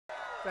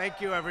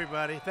Thank you,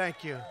 everybody.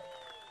 Thank you.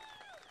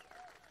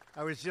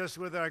 I was just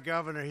with our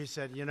governor. He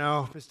said, you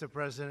know, Mr.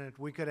 President,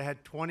 we could have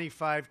had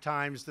 25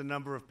 times the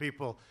number of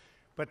people,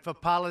 but for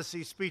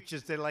policy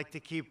speeches, they like to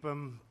keep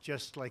them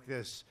just like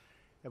this.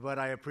 But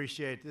I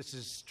appreciate, this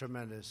is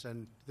tremendous,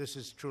 and this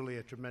is truly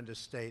a tremendous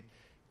state,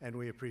 and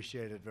we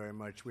appreciate it very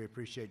much. We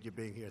appreciate you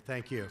being here.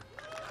 Thank you.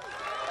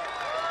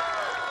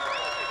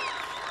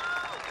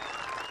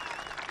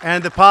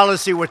 And the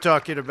policy we're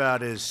talking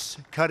about is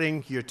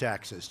cutting your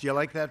taxes. Do you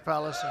like that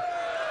policy?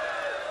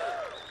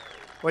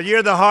 Well,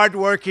 you're the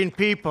hardworking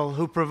people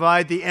who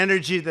provide the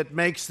energy that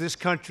makes this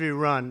country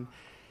run.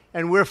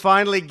 And we're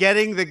finally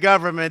getting the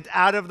government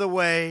out of the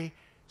way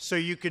so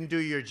you can do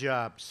your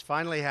jobs.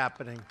 Finally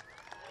happening.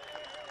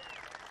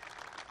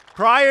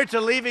 Prior to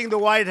leaving the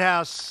White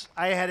House,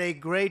 I had a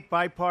great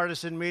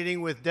bipartisan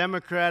meeting with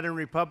Democrat and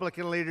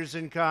Republican leaders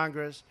in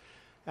Congress.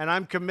 And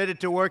I'm committed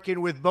to working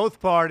with both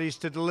parties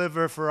to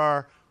deliver for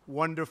our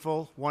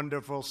wonderful,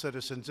 wonderful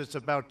citizens. It's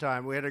about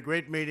time. We had a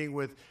great meeting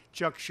with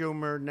Chuck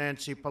Schumer,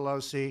 Nancy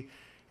Pelosi,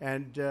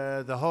 and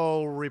the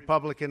whole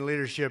Republican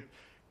leadership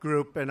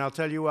group. And I'll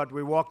tell you what,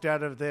 we walked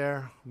out of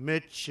there,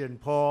 Mitch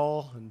and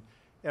Paul and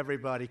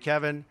everybody,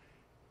 Kevin,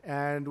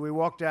 and we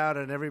walked out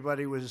and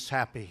everybody was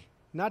happy.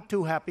 Not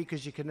too happy,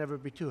 because you can never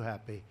be too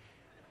happy,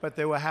 but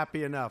they were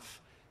happy enough.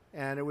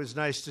 And it was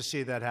nice to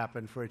see that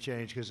happen for a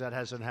change, because that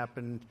hasn't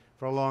happened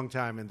for a long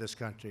time in this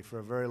country, for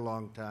a very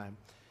long time.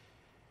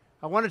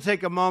 I want to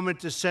take a moment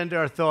to send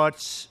our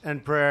thoughts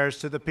and prayers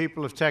to the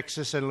people of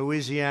Texas and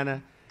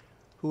Louisiana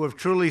who have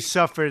truly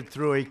suffered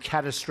through a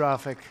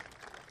catastrophic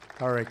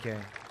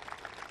hurricane.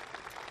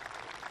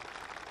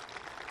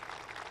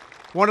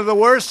 One of the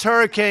worst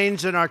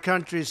hurricanes in our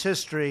country's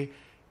history,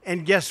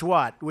 and guess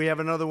what? We have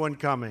another one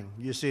coming.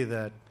 You see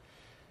that.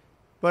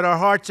 But our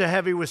hearts are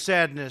heavy with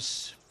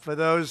sadness for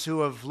those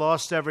who have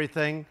lost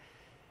everything.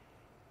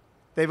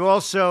 They've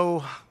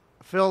also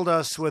filled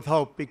us with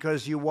hope,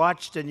 because you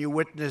watched and you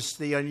witnessed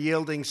the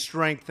unyielding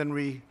strength and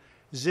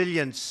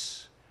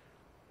resilience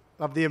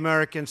of the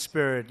American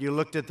spirit. You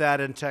looked at that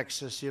in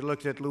Texas. You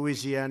looked at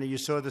Louisiana. You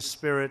saw the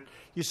spirit.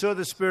 You saw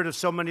the spirit of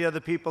so many other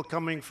people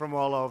coming from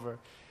all over. It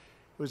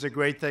was a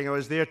great thing. I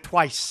was there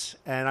twice,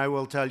 and I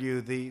will tell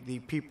you, the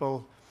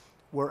people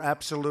were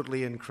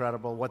absolutely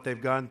incredible, what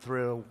they've gone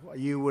through.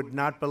 You would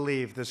not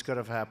believe this could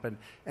have happened.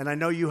 And I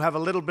know you have a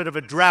little bit of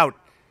a drought.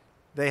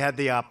 They had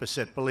the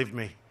opposite, believe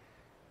me.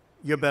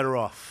 You're better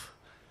off.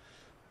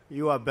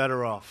 You are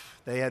better off.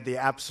 They had the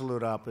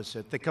absolute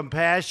opposite. The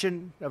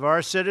compassion of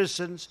our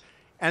citizens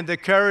and the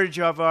courage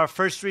of our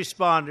first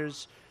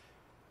responders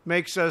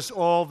makes us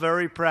all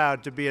very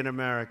proud to be an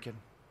American.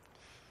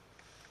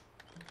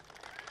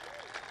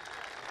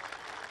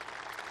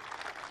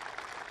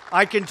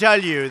 I can tell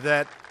you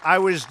that I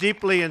was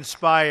deeply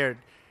inspired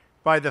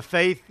by the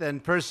faith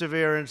and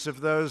perseverance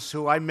of those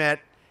who I met,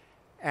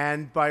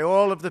 and by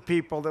all of the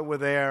people that were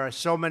there,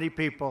 so many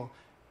people.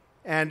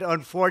 And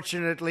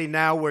unfortunately,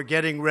 now we're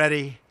getting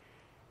ready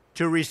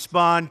to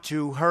respond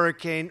to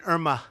Hurricane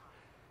Irma.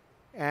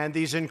 And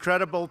these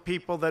incredible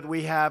people that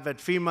we have at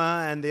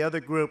FEMA and the other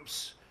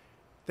groups,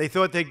 they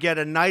thought they'd get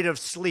a night of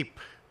sleep.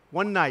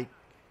 One night.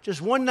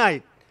 Just one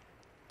night.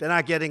 They're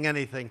not getting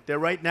anything. They're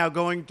right now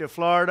going to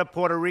Florida,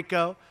 Puerto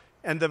Rico,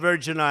 and the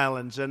Virgin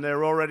Islands, and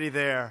they're already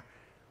there.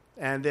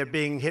 And they're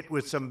being hit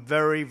with some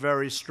very,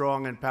 very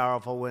strong and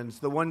powerful winds.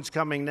 The one's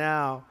coming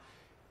now,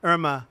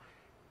 Irma,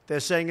 they're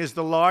saying is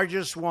the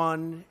largest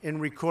one in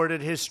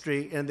recorded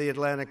history in the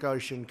Atlantic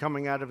Ocean,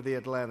 coming out of the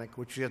Atlantic,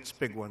 which gets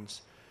big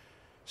ones.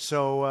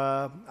 So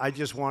I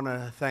just want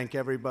to thank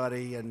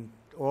everybody and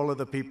all of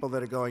the people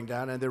that are going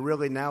down, and they're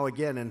really now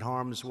again in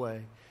harm's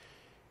way.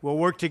 We'll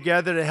work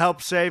together to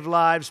help save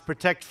lives,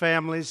 protect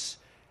families,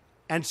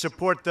 and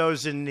support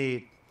those in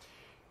need.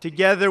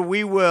 Together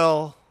we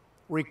will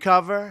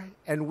recover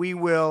and we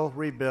will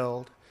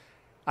rebuild.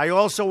 I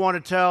also want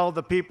to tell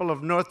the people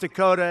of North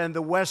Dakota and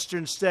the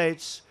western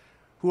states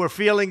who are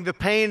feeling the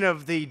pain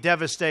of the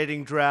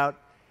devastating drought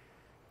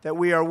that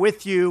we are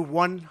with you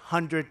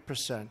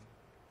 100%.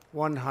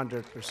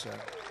 100%.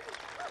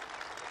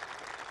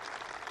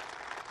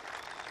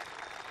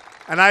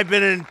 And I've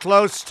been in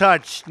close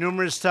touch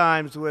numerous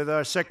times with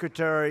our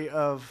Secretary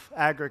of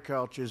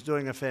Agriculture, who's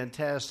doing a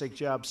fantastic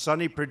job,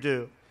 Sonny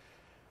Perdue,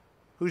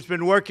 who's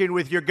been working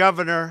with your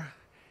governor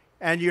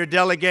and your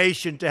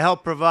delegation to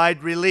help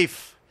provide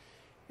relief.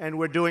 And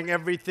we're doing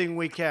everything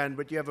we can,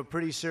 but you have a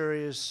pretty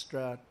serious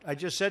drought. I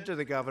just said to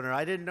the governor,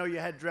 I didn't know you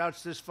had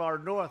droughts this far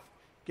north.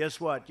 Guess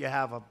what? You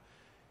have them.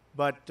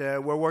 But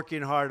we're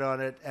working hard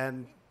on it,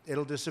 and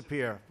it'll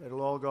disappear.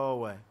 It'll all go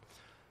away.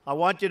 I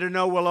want you to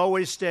know we'll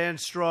always stand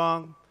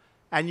strong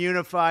and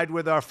unified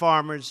with our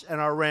farmers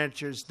and our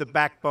ranchers, the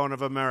backbone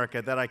of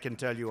America. That I can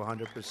tell you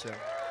 100%.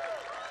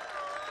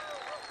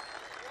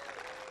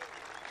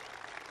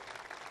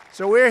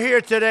 So we're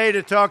here today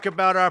to talk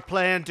about our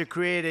plan to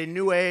create a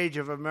new age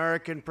of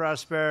American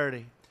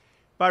prosperity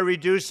by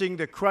reducing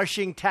the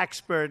crushing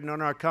tax burden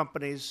on our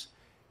companies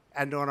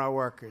and on our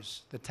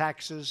workers. The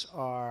taxes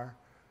are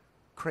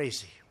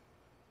crazy.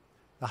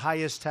 The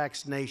highest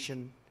taxed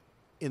nation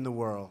in the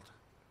world.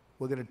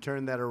 We're going to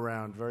turn that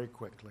around very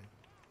quickly.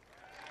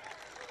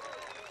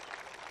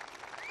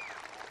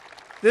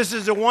 This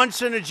is a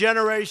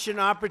once-in-a-generation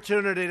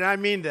opportunity, and I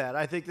mean that.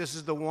 I think this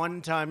is the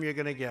one time you're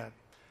going to get.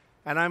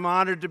 And I'm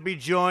honored to be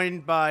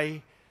joined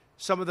by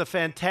some of the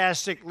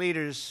fantastic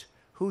leaders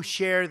who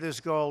share this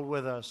goal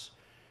with us.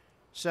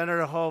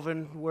 Senator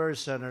Hoeven, where is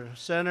Senator?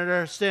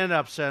 Senator, stand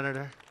up,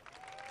 Senator.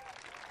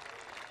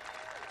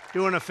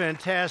 Doing a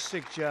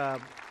fantastic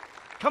job.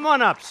 Come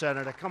on up,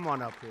 Senator. Come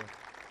on up here.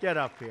 Get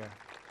up here.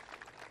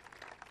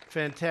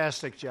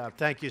 Fantastic job.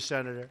 Thank you,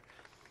 Senator.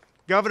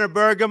 Governor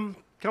Burgum,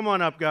 come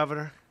on up,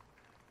 Governor.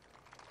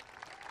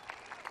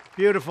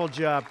 Beautiful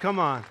job. Come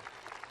on.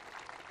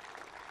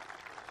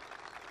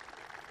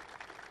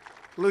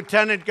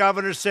 Lieutenant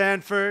Governor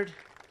Sanford.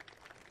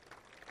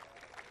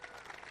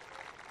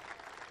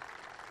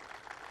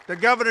 The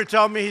governor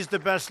told me he's the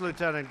best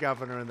lieutenant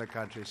governor in the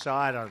country, so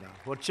I don't know.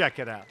 We'll check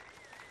it out.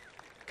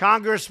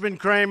 Congressman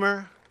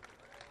Kramer.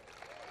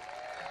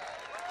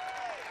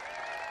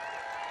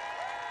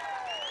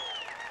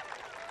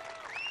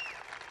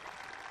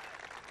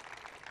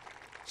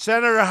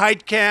 Senator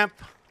Heitkamp.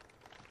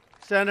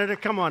 Senator,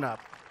 come on up.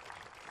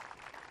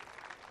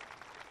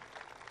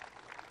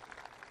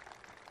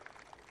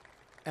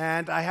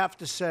 And I have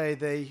to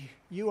say,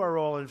 you are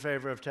all in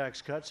favor of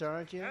tax cuts,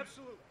 aren't you?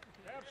 Absolutely.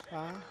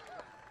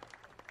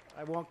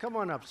 Come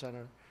on up,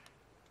 Senator.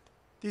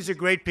 These are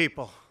great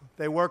people.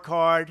 They work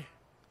hard.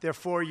 They're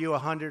for you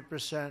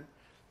 100%.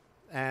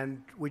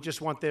 And we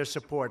just want their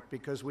support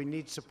because we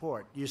need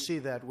support. You see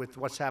that with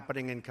what's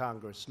happening in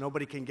Congress.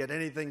 Nobody can get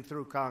anything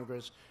through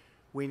Congress.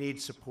 We need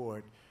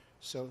support.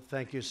 So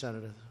thank you,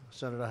 Senator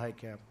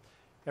Heitkamp.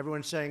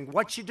 Everyone's saying,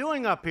 what's she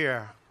doing up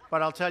here?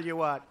 But I'll tell you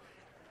what,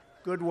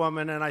 good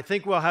woman, and I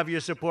think we'll have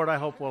your support. I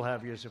hope we'll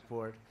have your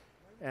support.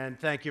 And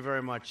thank you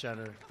very much,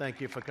 Senator. Thank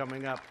you for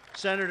coming up.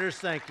 Senators,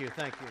 thank you.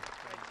 Thank you.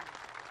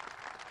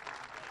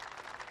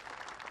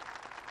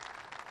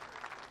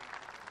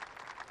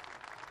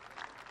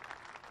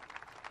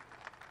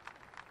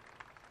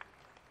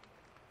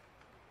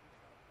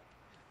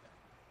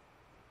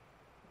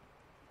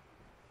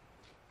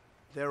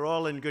 They're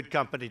all in good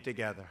company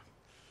together.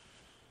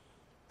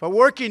 But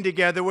working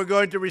together, we're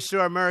going to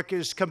restore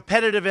America's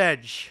competitive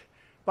edge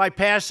by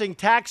passing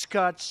tax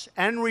cuts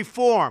and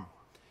reform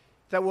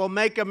that will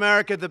make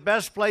America the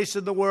best place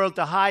in the world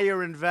to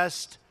hire,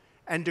 invest,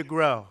 and to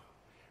grow.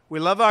 We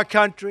love our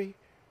country,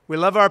 we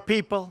love our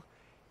people,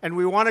 and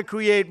we want to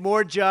create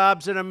more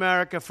jobs in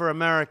America for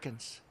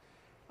Americans.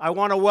 I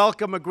want to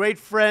welcome a great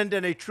friend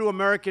and a true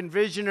American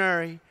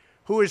visionary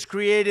who has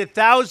created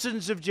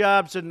thousands of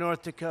jobs in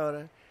North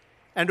Dakota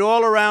and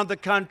all around the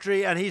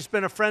country, and he's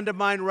been a friend of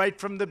mine right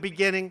from the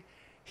beginning.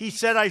 He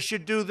said I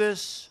should do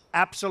this.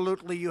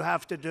 Absolutely, you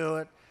have to do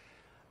it.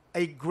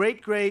 A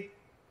great, great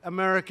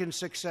American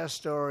success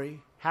story,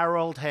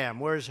 Harold Hamm.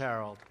 Where's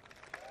Harold?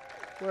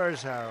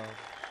 Where's Harold?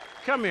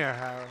 Come here,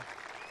 Harold.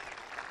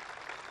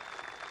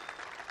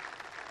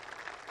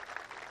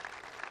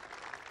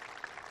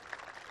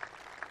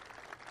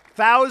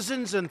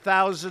 Thousands and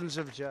thousands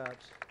of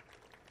jobs.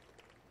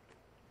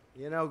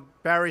 You know,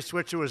 Barry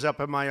Switzer was up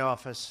in my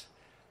office,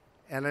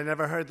 and I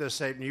never heard this,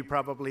 Satan. You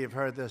probably have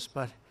heard this,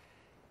 but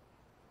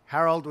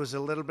Harold was a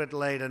little bit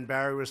late, and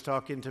Barry was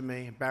talking to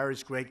me.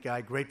 Barry's a great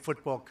guy, great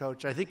football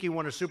coach. I think he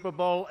won a Super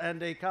Bowl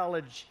and a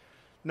college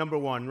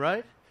 #1,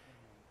 right?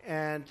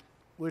 And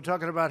we were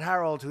talking about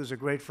Harold, who's a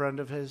great friend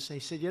of his. He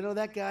said, you know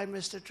that guy,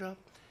 Mr. Trump?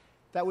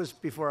 That was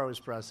before I was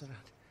president.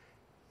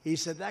 He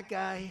said, that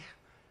guy,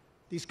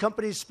 these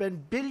companies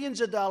spend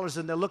billions of dollars,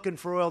 and they're looking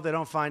for oil. They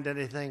don't find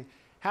anything.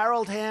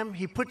 Harold Hamm,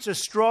 he puts a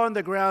straw in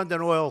the ground,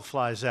 and oil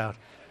flies out.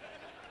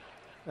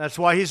 That's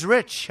why he's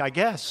rich, I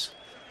guess.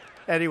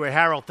 Anyway,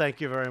 Harold, thank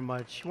you very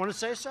much. You want to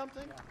say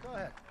something? Go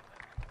ahead.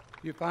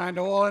 You find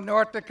oil in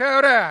North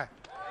Dakota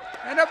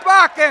and the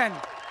Bakken.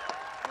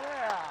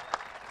 Yeah.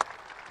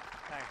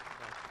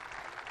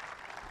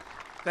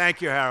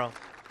 Thank you, Harold.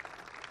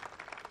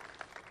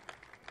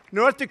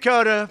 North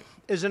Dakota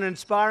is an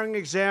inspiring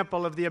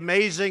example of the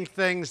amazing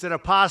things that are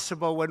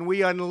possible when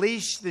we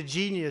unleash the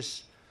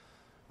genius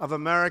of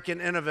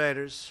American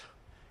innovators,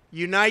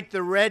 unite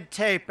the red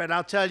tape, and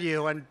I'll tell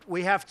you, and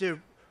we have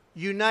to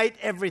unite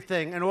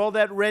everything, and all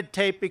that red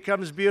tape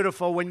becomes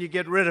beautiful when you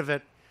get rid of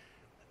it.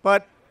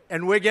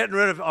 And we're getting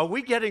rid of, are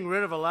we getting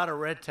rid of a lot of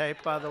red tape,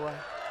 by the way?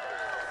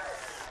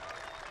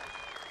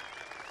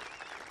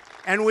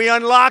 And we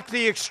unlock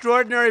the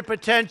extraordinary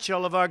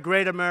potential of our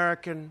great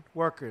American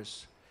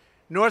workers.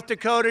 North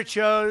Dakota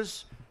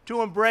chose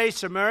to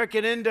embrace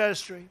American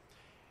industry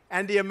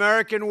and the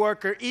American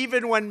worker,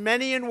 even when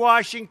many in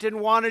Washington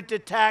wanted to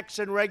tax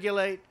and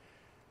regulate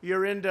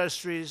your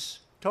industries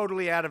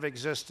totally out of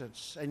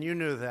existence. And you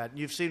knew that.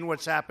 You've seen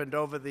what's happened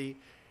over the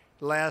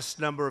last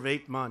number of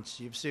 8 months.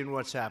 You've seen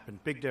what's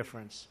happened. Big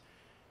difference.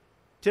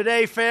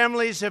 Today,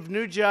 families have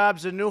new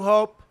jobs and new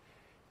hope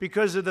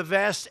because of the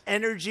vast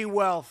energy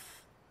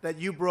wealth that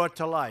you brought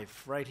to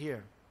life right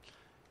here.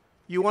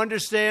 you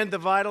understand the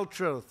vital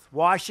truth.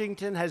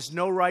 Washington has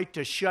no right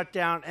to shut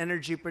down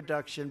energy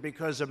production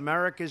because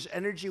America's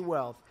energy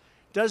wealth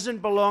doesn't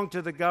belong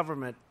to the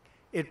government.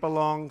 It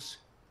belongs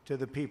to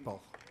the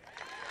people.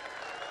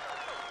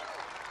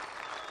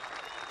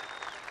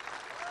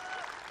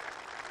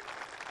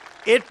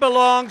 It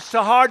belongs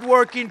to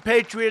hardworking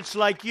patriots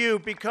like you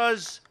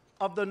because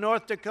of the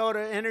North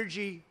Dakota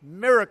energy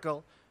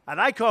miracle,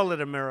 and I call it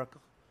a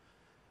miracle.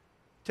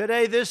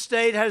 Today, this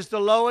state has the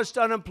lowest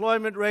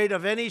unemployment rate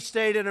of any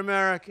state in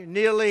America,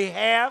 nearly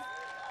half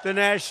the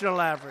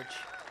national average.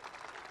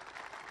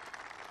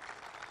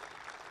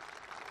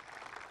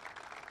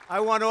 I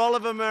want all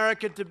of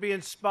America to be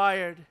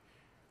inspired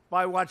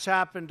by what's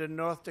happened in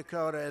North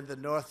Dakota and the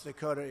North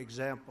Dakota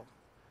example.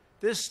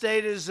 This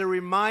state is a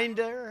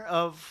reminder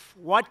of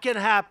what can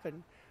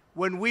happen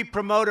when we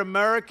promote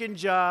American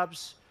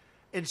jobs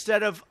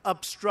instead of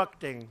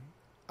obstructing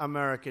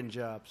American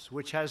jobs,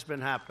 which has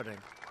been happening,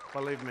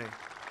 believe me.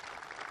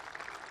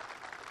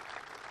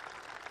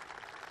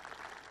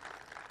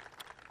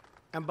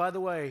 And by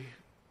the way,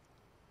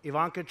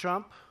 Ivanka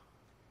Trump,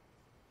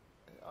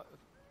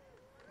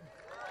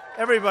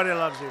 everybody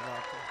loves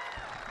Ivanka.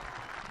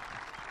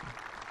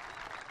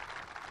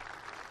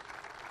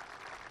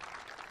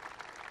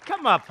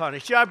 Come up, honey.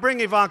 Should I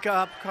bring Ivanka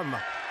up? Come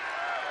on.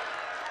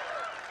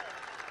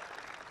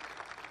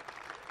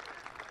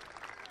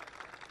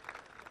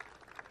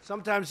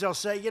 Sometimes they'll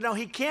say, you know,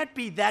 he can't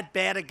be that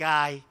bad a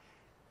guy.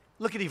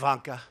 Look at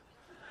Ivanka.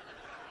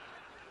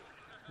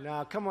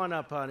 Now, come on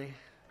up, honey.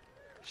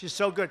 She's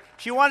so good.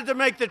 She wanted to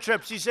make the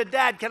trip. She said,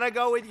 Dad, can I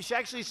go with you? She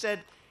actually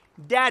said,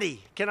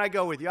 Daddy, can I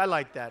go with you? I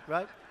like that,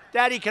 right?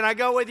 Daddy, can I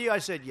go with you? I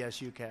said,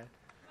 yes, you can.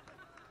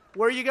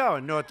 Where are you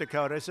going? North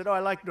Dakota. I said, oh, I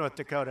like North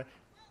Dakota.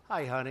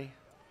 Hi, honey.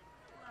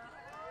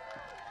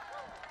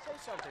 Say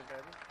something,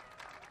 baby.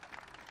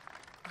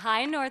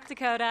 Hi, North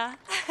Dakota.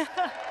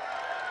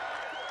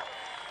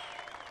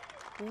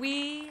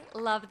 We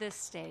love this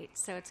state,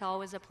 so it's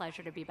always a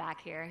pleasure to be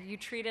back here. You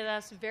treated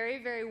us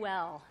very, very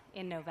well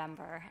in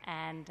November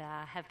and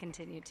have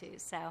continued to,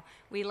 so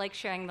we like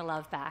sharing the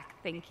love back.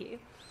 Thank you.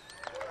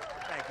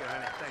 Thank you,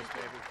 honey. Thanks,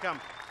 baby.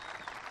 Come.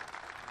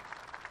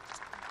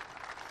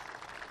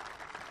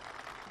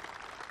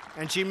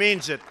 And she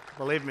means it,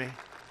 believe me.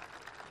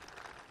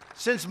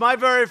 Since my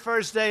very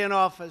first day in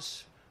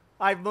office,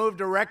 I've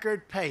moved a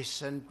record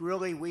pace, and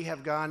really we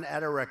have gone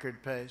at a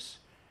record pace,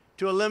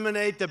 to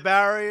eliminate the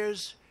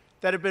barriers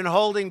that have been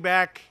holding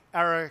back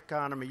our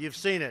economy. You've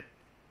seen it.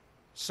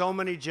 So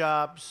many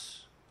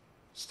jobs,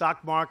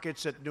 stock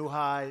markets at new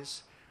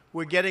highs.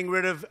 We're getting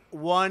rid of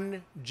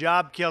one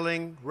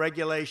job-killing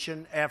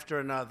regulation after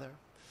another.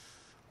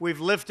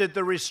 We've lifted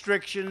the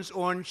restrictions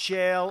on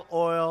shale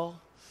oil.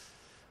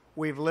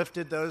 We've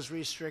lifted those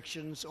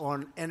restrictions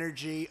on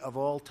energy of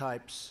all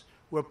types.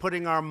 We're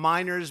putting our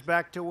miners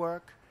back to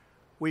work.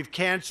 We've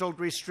canceled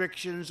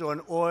restrictions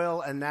on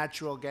oil and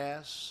natural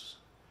gas.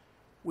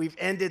 We've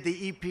ended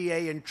the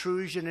EPA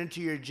intrusion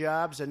into your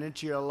jobs and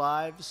into your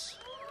lives.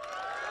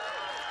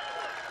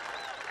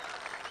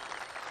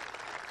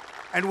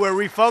 And we're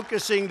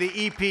refocusing the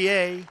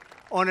EPA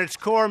on its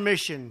core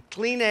mission,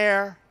 clean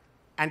air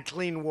and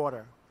clean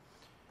water.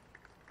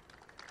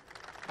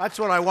 That's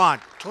what I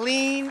want,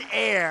 clean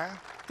air.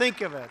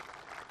 Think of it.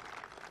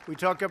 We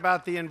talk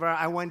about the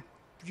environment. I want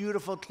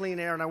beautiful clean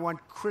air, and I want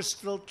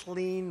crystal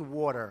clean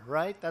water,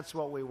 right? That's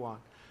what we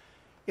want.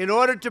 In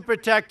order to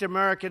protect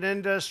American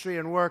industry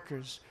and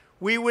workers,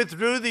 we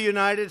withdrew the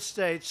United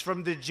States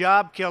from the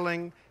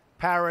job-killing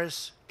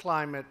Paris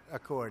Climate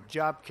Accord.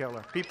 Job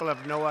killer. People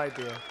have no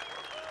idea.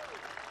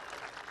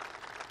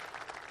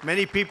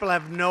 Many people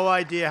have no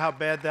idea how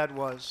bad that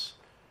was.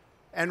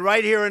 And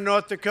right here in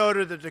North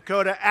Dakota, the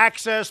Dakota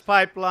Access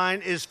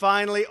Pipeline is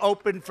finally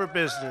open for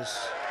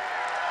business.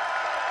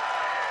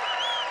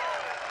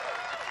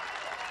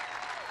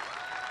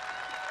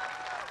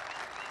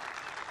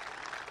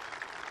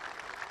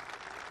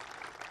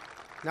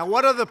 Now,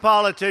 what other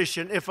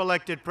politician, if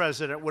elected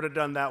president, would have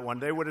done that one?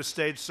 They would have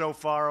stayed so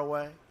far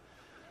away.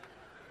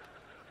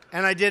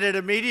 And I did it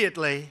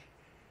immediately.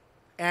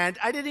 And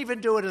I didn't even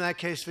do it in that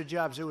case for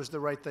jobs. It was the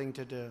right thing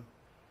to do.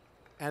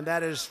 And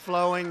that is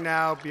flowing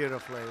now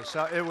beautifully.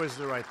 So it was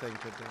the right thing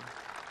to do.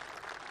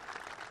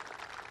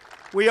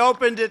 We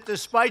opened it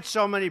despite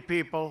so many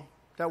people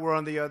that were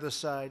on the other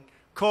side,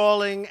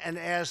 calling and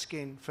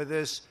asking for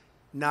this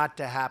not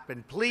to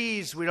happen.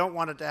 Please, we don't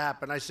want it to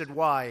happen. I said,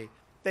 why?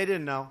 They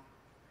didn't know.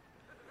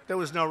 There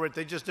was no,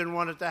 they just didn't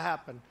want it to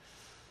happen.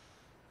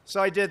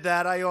 So I did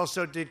that. I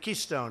also did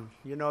Keystone.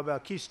 You know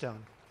about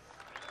Keystone.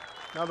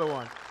 Another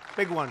one.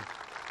 Big one.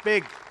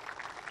 Big.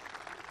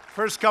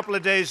 First couple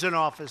of days in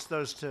office,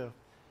 those two.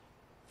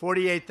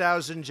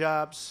 48,000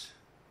 jobs.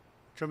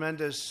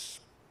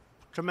 Tremendous,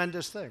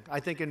 tremendous thing. I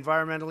think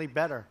environmentally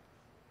better.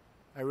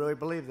 I really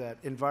believe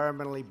that.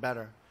 Environmentally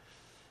better.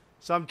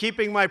 So I'm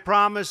keeping my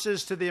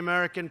promises to the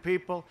American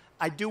people.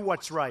 I do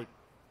what's right.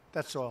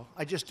 That's all.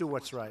 I just do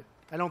what's right.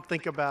 I don't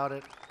think about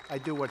it. I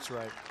do what's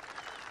right.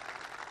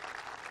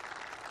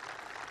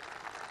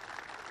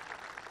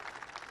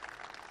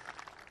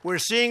 We're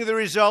seeing the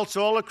results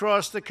all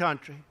across the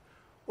country.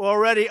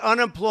 Already,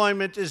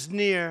 unemployment is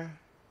near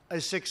a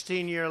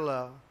 16-year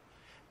low.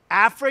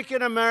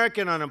 African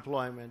American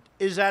unemployment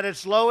is at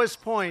its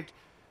lowest point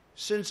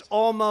since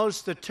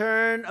almost the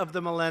turn of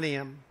the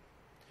millennium.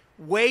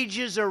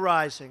 Wages are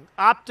rising.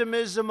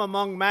 Optimism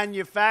among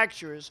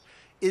manufacturers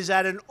is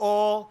at an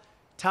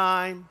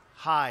all-time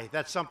high.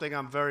 That's something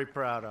I'm very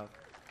proud of.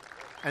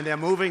 And they're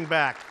moving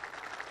back.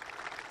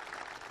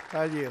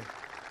 Tell you.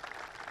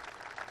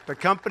 The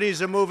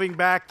companies are moving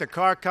back. The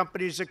car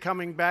companies are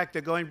coming back.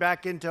 They're going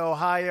back into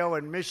Ohio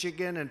and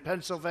Michigan and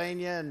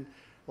Pennsylvania and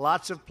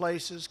lots of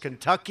places.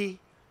 Kentucky,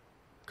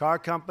 car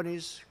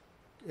companies,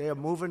 they're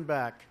moving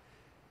back.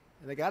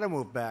 And they got to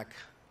move back.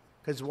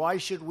 Because why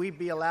should we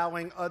be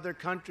allowing other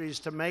countries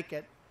to make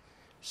it?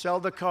 Sell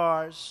the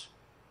cars,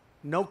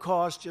 no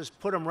cost, just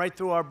put them right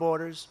through our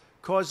borders,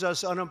 cause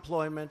us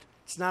unemployment.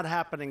 It's not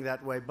happening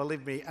that way,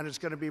 believe me. And it's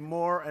going to be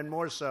more and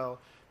more so.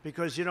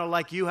 Because, you know,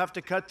 like you have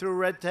to cut through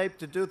red tape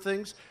to do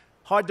things,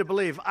 hard to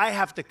believe. I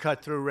have to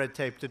cut through red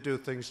tape to do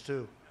things,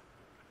 too.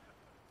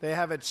 They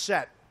have it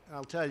set,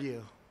 I'll tell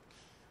you.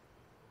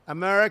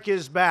 America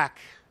is back,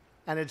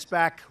 and it's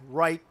back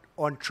right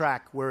on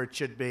track where it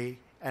should be,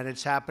 and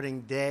it's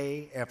happening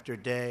day after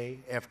day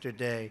after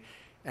day.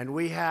 And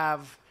we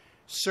have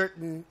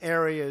certain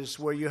areas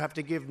where you have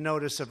to give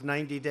notice of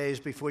 90 days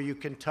before you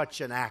can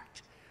touch an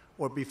act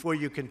or before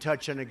you can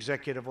touch an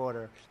executive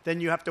order. Then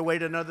you have to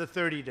wait another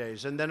 30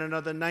 days and then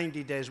another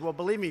 90 days. Well,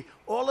 believe me,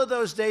 all of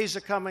those days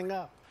are coming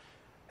up.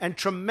 And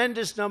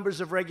tremendous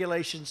numbers of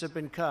regulations have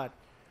been cut.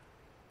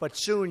 But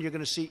soon you're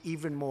going to see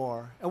even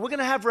more. And we're going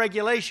to have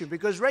regulation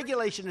because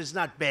regulation is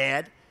not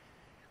bad,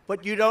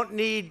 but you don't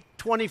need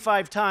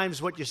 25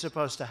 times what you're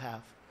supposed to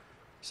have.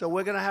 So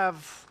we're going to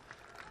have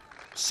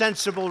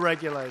sensible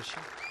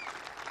regulation.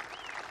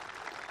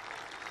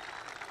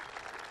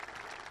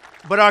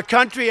 But our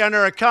country and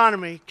our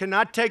economy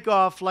cannot take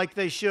off like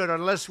they should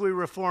unless we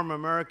reform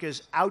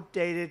America's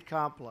outdated,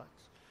 complex,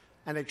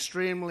 and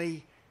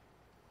extremely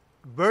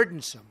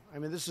burdensome. I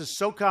mean, this is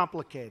so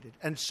complicated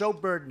and so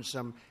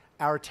burdensome,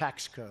 our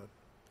tax code.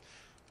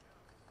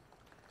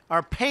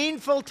 Our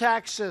painful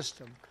tax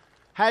system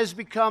has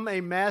become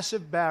a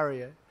massive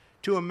barrier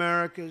to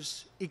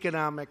America's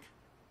economic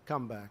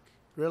comeback.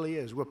 It really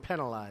is. We're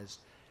penalized.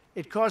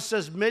 It costs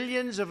us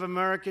millions of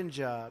American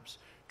jobs,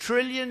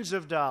 trillions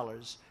of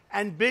dollars,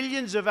 and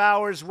billions of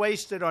hours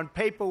wasted on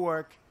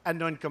paperwork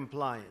and on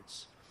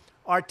compliance.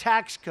 Our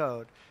tax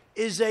code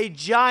is a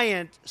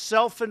giant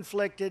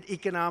self-inflicted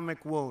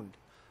economic wound.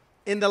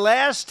 In the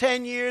last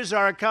 10 years,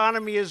 our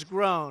economy has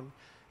grown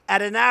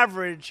at an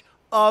average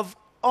of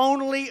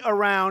only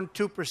around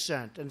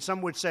 2%, and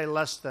some would say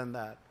less than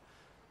that.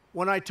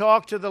 When I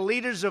talk to the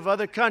leaders of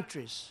other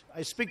countries,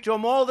 I speak to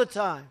them all the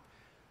time,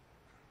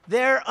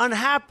 they're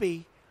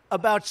unhappy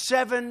about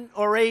 7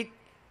 or 8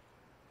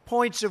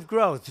 points of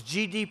growth,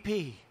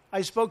 GDP.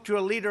 I spoke to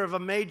a leader of a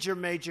major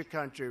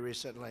country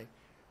recently.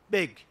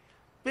 Big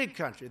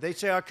country. They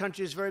say our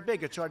country is very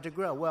big. It's hard to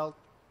grow. Well,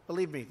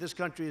 believe me, this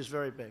country is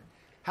very big.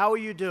 How are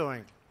you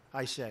doing?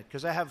 I said,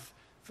 because I have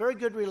very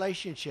good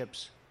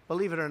relationships,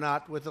 believe it or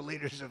not, with the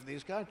leaders of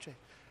these countries.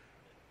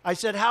 I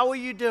said, how are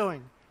you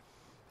doing?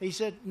 He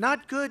said,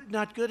 not good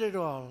at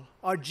all.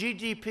 Our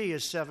GDP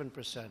is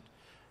 7%.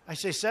 I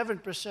say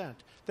 7%.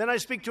 Then I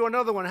speak to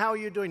another one. How are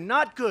you doing?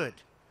 Not good.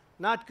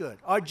 Not good.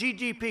 Our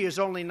GDP is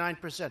only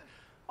 9%.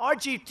 Our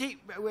GDP,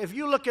 if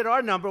you look at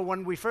our number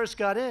when we first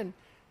got in,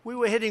 we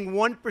were hitting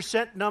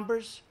 1%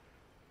 numbers,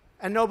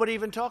 and nobody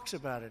even talks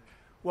about it.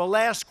 Well,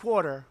 last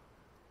quarter,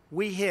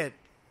 we hit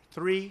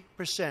 3%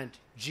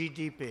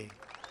 GDP.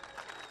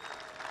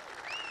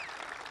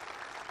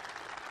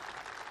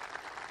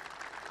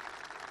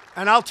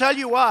 And I'll tell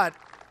you what,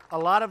 a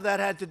lot of that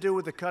had to do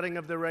with the cutting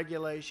of the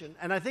regulation,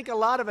 and I think a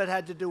lot of it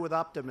had to do with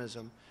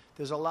optimism.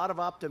 There's a lot of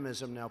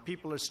optimism now.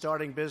 People are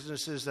starting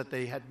businesses that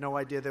they had no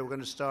idea they were going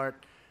to start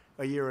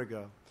a year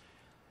ago.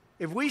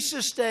 If we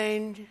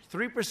sustained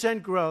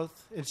 3%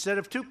 growth instead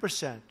of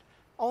 2%,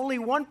 only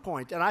 1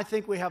 point, and I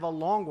think we have a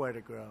long way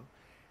to grow.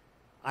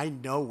 I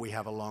know we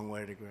have a long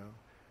way to grow.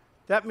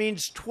 That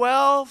means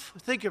 12,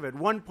 think of it,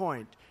 1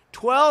 point,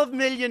 12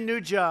 million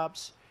new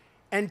jobs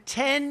and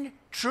 $10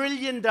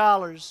 trillion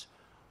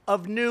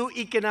of new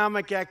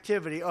economic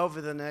activity over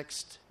the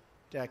next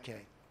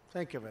decade.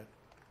 Think of it.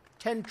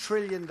 $10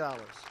 trillion.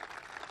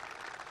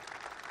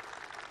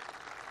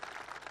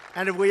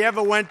 And if we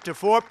ever went to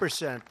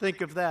 4%, think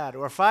of that,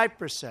 or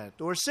 5%,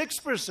 or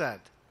 6%,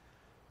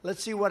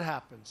 let's see what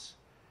happens.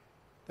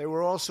 They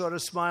were all sort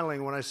of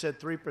smiling when I said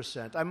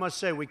 3%. I must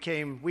say we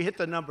hit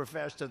the number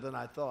faster than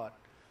I thought.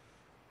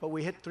 But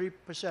we hit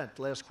 3%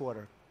 last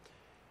quarter.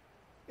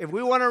 If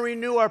we want to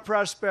renew our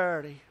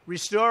prosperity,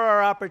 restore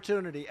our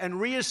opportunity, and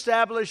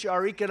reestablish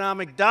our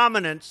economic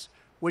dominance,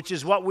 which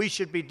is what we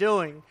should be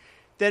doing,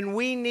 then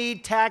we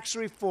need tax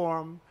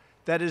reform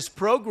that is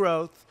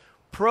pro-growth,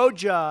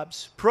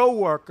 pro-jobs,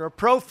 pro-worker,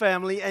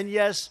 pro-family, and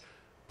yes,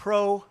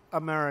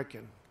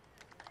 pro-American.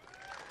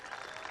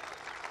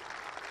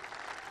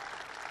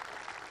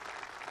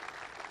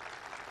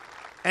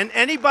 And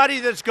anybody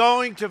that's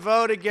going to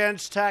vote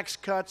against tax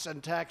cuts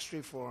and tax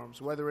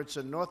reforms, whether it's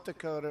in North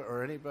Dakota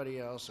or anybody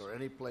else or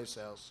any place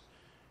else,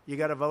 you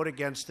got to vote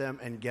against them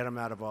and get them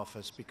out of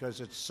office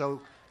because it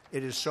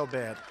is so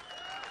bad.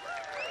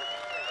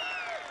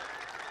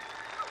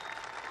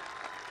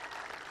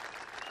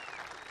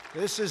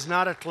 This is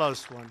not a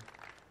close one.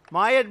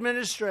 My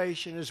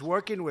administration is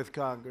working with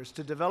Congress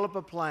to develop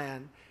a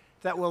plan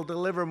that will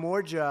deliver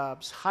more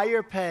jobs,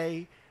 higher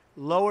pay,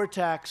 lower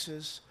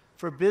taxes,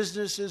 for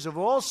businesses of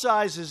all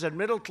sizes and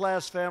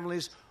middle-class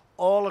families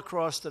all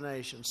across the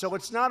nation. So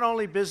it's not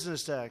only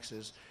business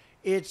taxes,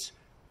 it's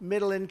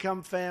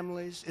middle-income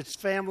families, it's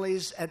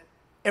families at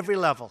every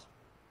level,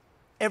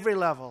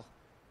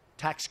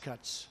 tax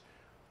cuts.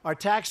 Our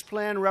tax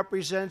plan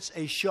represents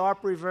a sharp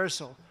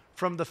reversal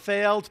from the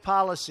failed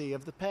policy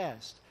of the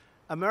past.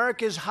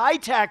 America's high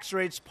tax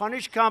rates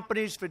punish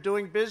companies for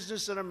doing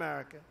business in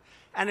America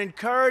and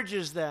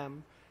encourages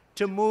them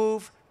to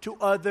move to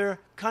other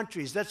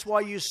countries. That's why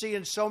you see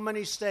in so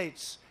many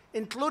states,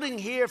 including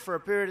here for a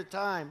period of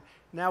time,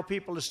 now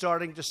people are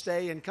starting to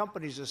stay and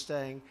companies are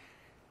staying.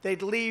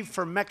 They'd leave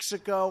for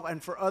Mexico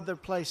and for other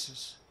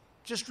places,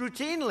 just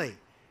routinely.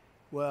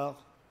 Well,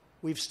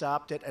 we've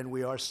stopped it and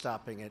we are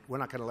stopping it. We're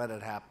not going to let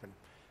it happen.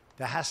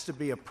 There has to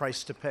be a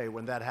price to pay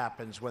when that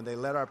happens, when they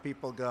let our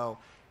people go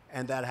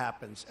and that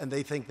happens, and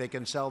they think they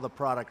can sell the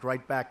product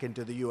right back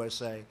into the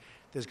USA.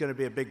 There's going to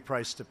be a big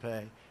price to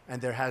pay,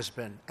 and there has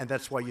been, and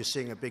that's why you're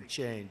seeing a big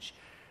change.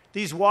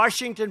 These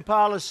Washington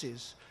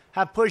policies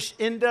have pushed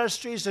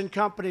industries and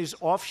companies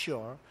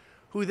offshore,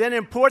 who then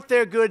import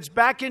their goods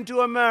back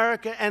into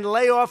America and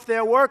lay off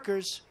their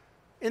workers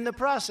in the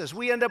process.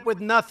 We end up with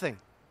nothing.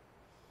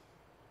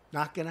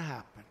 Not going to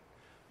happen.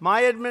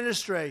 My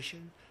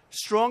administration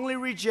strongly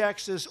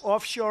rejects this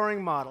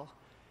offshoring model,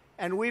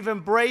 and we've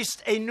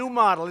embraced a new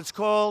model. It's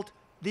called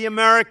the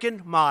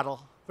American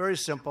model. Very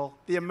simple,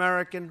 the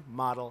American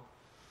model.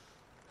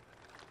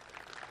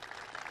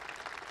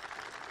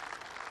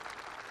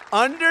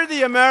 Under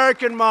the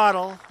American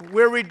model,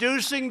 we're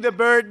reducing the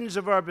burdens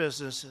of our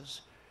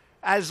businesses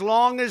as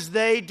long as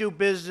they do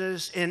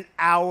business in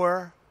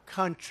our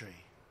country.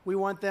 We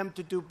want them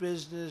to do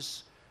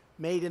business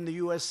made in the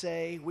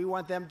USA. We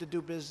want them to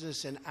do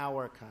business in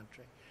our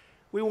country.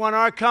 We want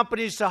our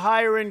companies to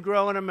hire and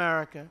grow in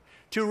America,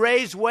 to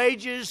raise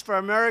wages for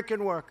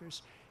American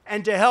workers,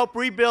 and to help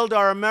rebuild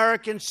our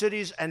American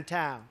cities and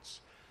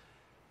towns.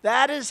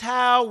 That is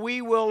how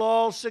we will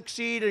all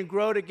succeed and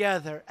grow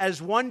together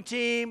as one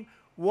team,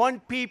 one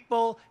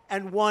people,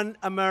 and one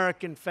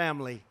American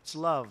family. It's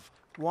love,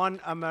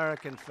 one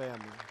American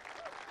family.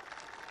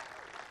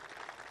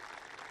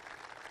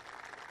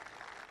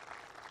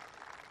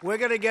 We're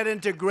going to get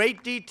into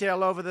great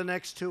detail over the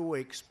next 2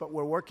 weeks, but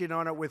we're working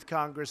on it with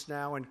Congress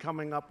now and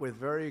coming up with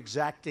very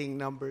exacting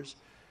numbers.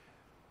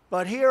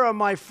 But here are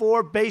my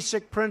 4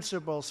 basic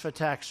principles for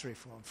tax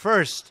reform.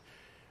 First,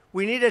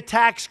 we need a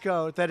tax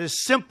code that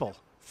is simple,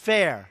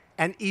 fair,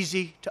 and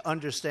easy to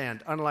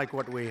understand, unlike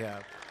what we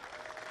have.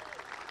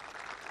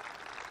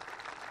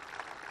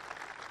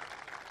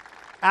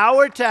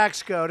 Our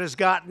tax code has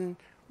gotten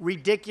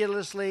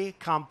ridiculously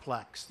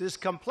complex. This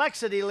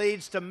complexity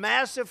leads to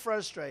massive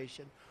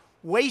frustration,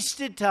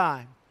 wasted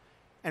time,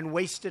 and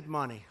wasted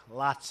money,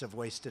 lots of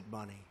wasted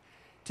money.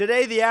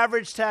 Today, the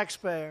average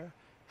taxpayer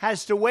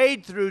has to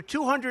wade through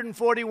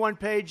 241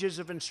 pages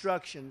of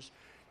instructions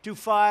to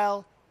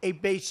file a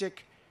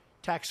basic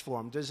tax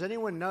form. Does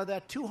anyone know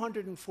that?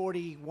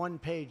 241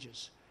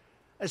 pages.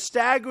 A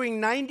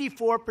staggering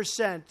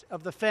 94%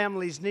 of the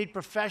families need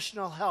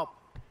professional help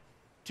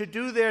to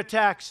do their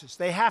taxes.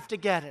 They have to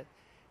get it,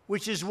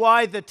 which is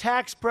why the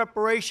tax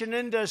preparation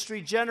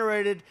industry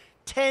generated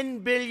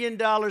 $10 billion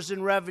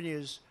in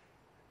revenues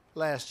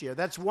last year.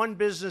 That's one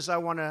business I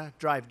want to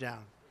drive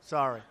down.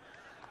 Sorry.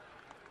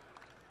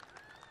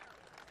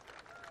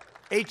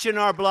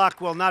 H&R Block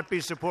will not be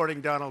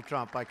supporting Donald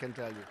Trump, I can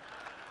tell you.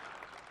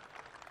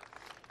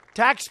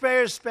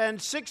 Taxpayers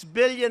spend 6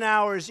 billion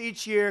hours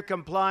each year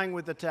complying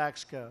with the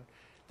tax code.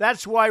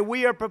 That's why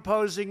we are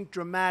proposing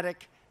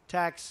dramatic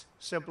tax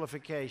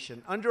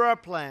simplification. Under our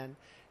plan,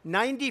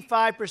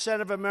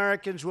 95% of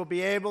Americans will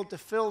be able to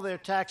fill their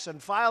tax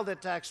and file their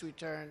tax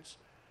returns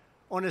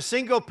on a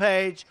single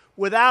page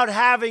without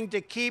having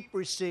to keep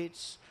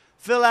receipts,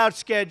 fill out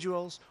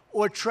schedules,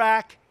 or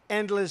track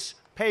endless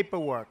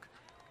paperwork.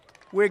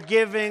 We're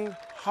giving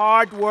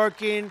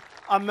hardworking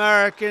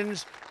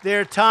Americans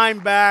their time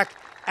back,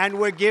 and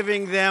we're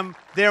giving them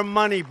their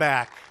money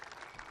back.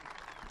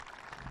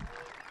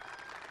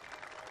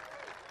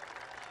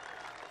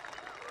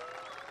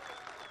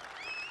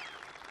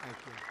 Thank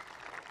you.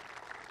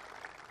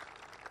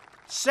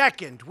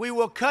 Second, we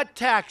will cut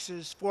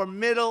taxes for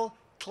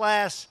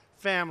middle-class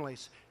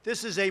families.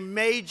 This is a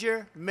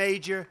major,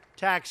 major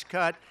tax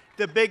cut,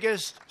 the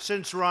biggest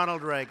since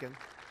Ronald Reagan.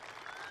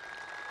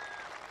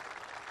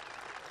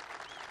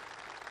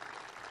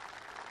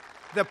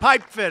 The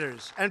pipe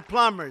fitters and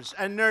plumbers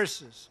and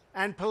nurses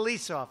and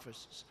police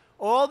officers,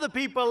 all the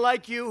people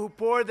like you who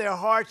pour their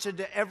hearts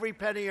into every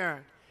penny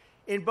earned,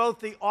 in both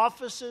the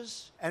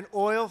offices and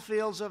oil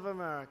fields of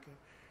America.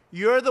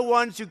 You're the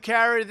ones who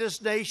carry this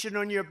nation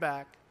on your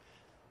back,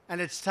 and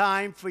it's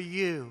time for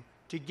you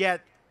to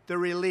get the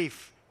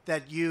relief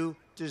that you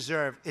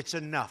deserve. It's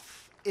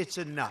enough. It's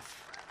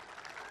enough.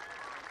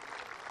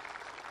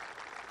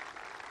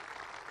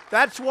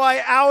 That's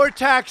why our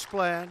tax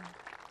plan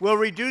will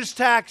reduce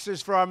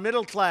taxes for our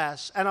middle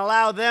class and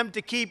allow them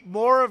to keep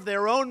more of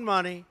their own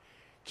money,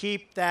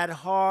 keep that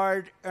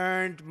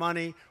hard-earned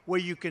money where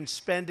you can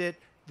spend it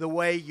the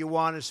way you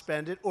want to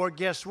spend it, or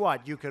guess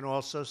what? You can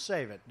also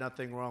save it.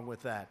 Nothing wrong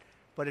with that.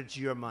 But it's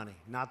your money,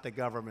 not the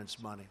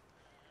government's money.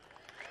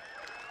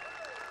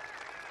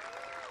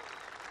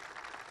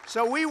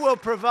 So we will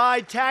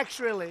provide tax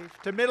relief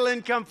to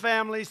middle-income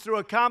families through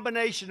a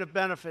combination of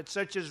benefits,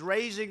 such as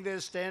raising their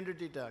standard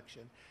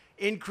deduction,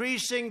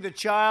 increasing the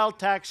child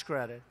tax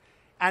credit,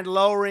 and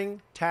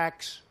lowering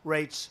tax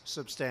rates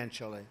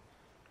substantially.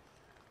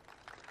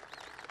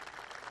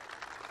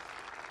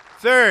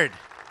 Third,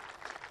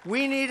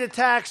 we need a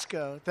tax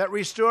code that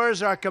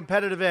restores our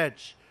competitive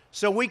edge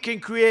so we can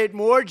create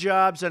more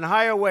jobs and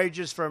higher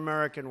wages for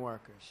American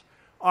workers.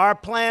 Our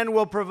plan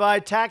will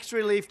provide tax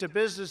relief to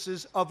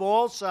businesses of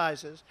all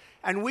sizes,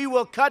 and we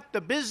will cut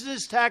the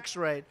business tax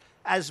rate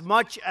as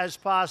much as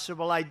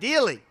possible.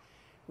 Ideally,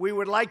 we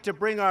would like to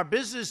bring our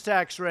business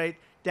tax rate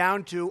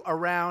down to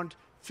around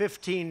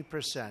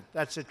 15%.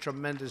 That's a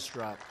tremendous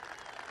drop.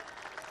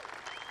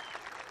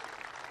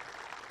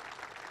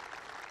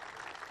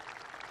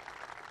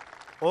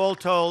 All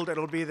told,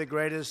 it'll be the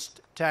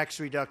greatest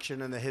tax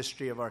reduction in the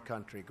history of our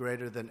country,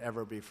 greater than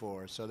ever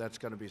before. So that's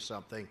going to be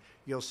something.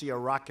 You'll see a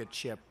rocket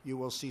ship. You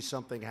will see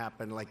something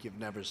happen like you've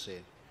never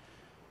seen.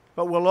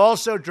 But we'll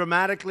also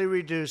dramatically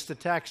reduce the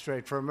tax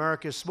rate for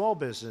America's small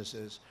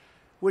businesses,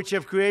 which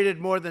have created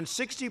more than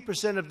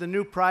 60% of the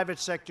new private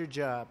sector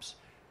jobs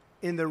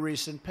in the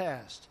recent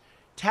past.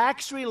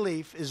 Tax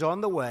relief is on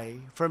the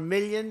way for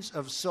millions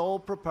of sole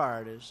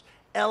proprietors,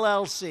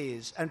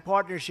 LLCs, and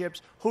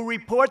partnerships who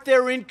report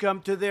their income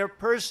to their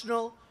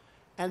personal,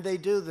 and they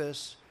do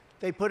this,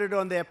 they put it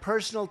on their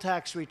personal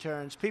tax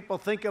returns. People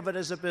think of it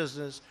as a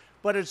business,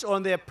 but it's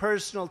on their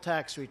personal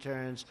tax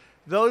returns.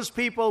 Those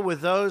people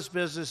with those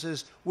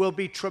businesses will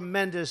be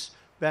tremendous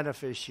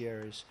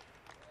beneficiaries.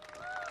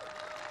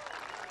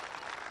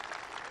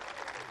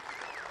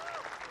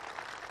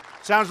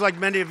 Sounds like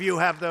many of you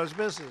have those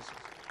businesses.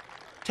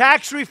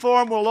 Tax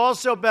reform will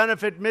also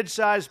benefit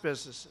mid-sized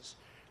businesses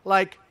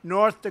like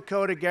North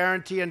Dakota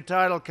Guarantee and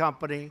Title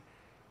Company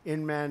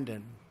in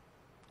Mandan.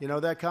 You know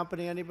that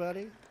company,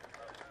 anybody?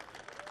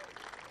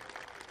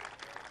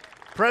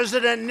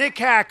 President Nick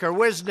Hacker.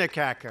 Where's Nick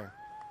Hacker?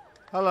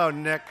 Hello,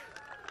 Nick.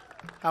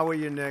 How are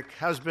you, Nick?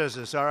 How's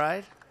business, all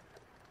right?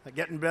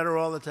 Getting better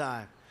all the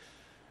time.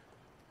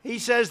 He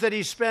says that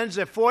he spends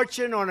a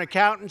fortune on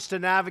accountants to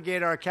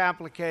navigate our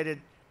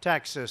complicated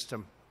tax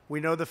system.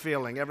 We know the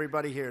feeling.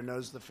 Everybody here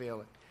knows the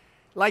feeling.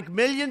 Like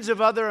millions of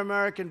other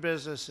American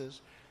businesses,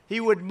 he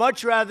would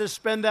much rather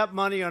spend that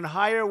money on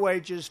higher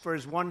wages for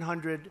his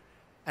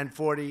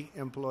 140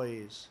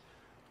 employees.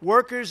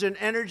 Workers in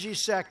energy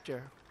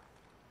sector.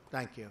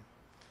 Thank you.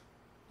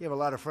 You have a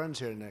lot of friends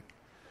here, Nick.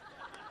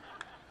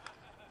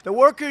 The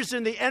workers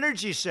in the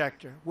energy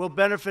sector will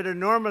benefit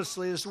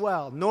enormously as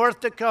well. North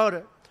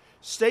Dakota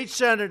State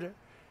Senator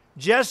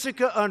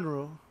Jessica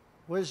Unruh.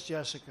 Where's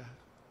Jessica?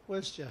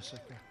 Where's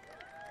Jessica?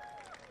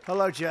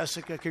 Hello,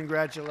 Jessica.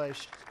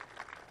 Congratulations.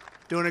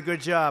 Doing a good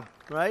job,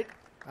 right?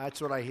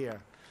 That's what I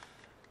hear.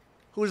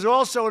 Who's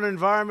also an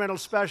environmental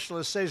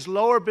specialist, says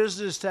lower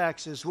business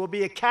taxes will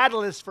be a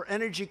catalyst for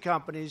energy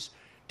companies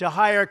to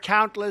hire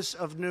countless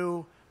of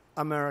new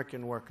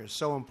American workers.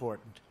 So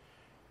important.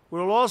 We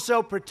will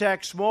also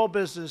protect small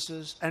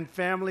businesses and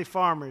family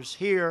farmers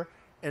here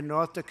in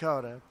North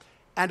Dakota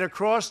and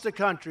across the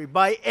country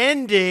by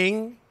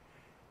ending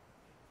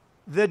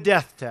the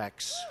death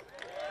tax.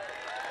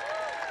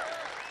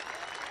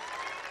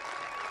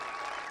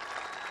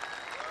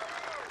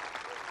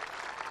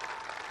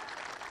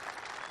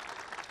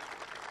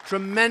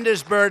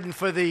 Tremendous burden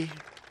for the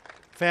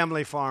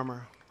family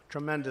farmer.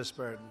 Tremendous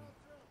burden.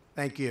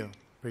 Thank you.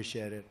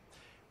 Appreciate it.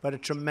 But a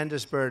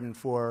tremendous burden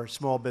for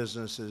small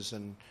businesses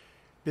and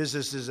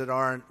businesses that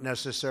aren't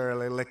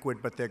necessarily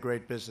liquid, but they're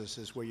great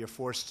businesses where you're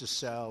forced to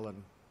sell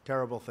and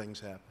terrible things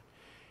happen.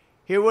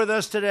 Here with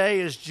us today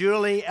is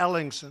Julie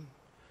Ellingson,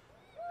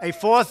 a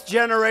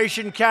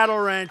fourth-generation cattle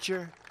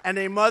rancher and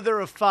a mother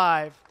of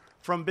 5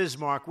 from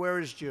Bismarck. Where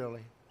is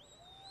Julie?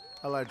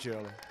 Hello,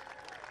 Julie.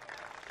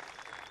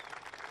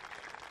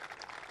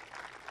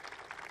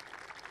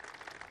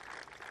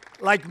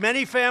 Like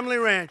many family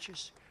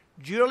ranchers,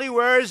 Julie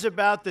worries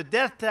about the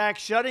death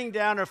tax shutting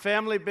down her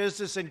family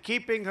business and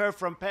keeping her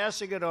from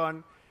passing it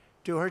on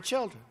to her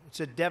children. It's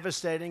a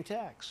devastating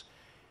tax.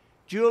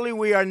 Julie,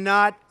 we are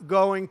not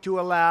going to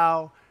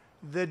allow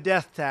the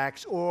death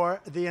tax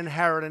or the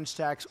inheritance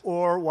tax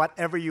or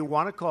whatever you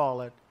want to call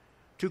it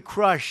to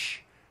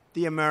crush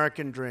the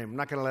American dream. I'm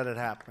not going to let it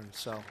happen,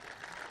 so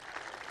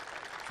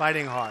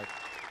fighting hard.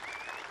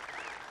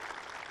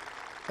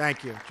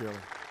 Thank you, Julie.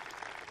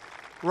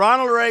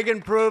 Ronald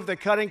Reagan proved that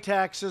cutting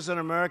taxes on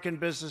American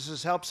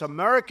businesses helps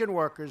American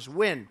workers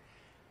win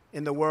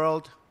in the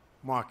world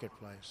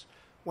marketplace.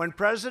 When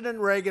President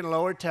Reagan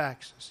lowered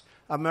taxes,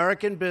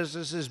 American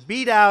businesses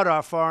beat out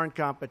our foreign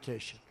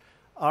competition.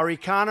 Our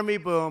economy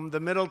boomed, the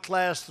middle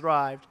class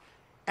thrived,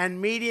 and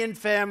median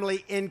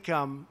family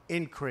income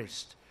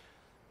increased.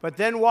 But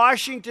then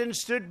Washington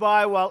stood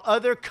by while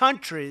other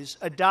countries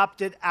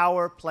adopted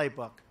our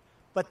playbook.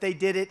 But they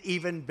did it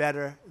even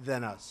better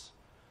than us.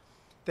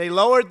 They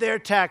lowered their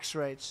tax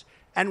rates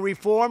and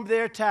reformed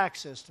their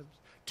tax systems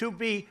to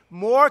be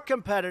more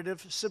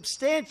competitive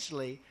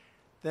substantially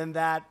than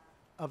that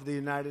of the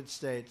United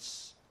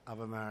States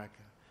of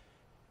America.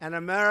 And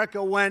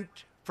America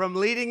went from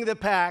leading the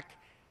pack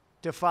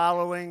to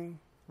following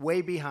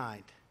way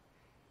behind.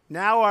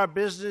 Now our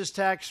business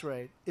tax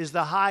rate is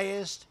the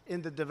highest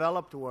in the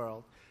developed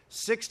world,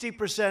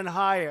 60%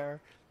 higher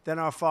than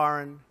our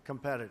foreign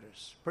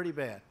competitors. Pretty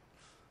bad.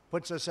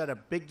 Puts us at a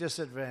big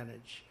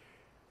disadvantage.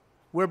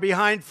 We're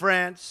behind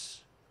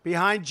France,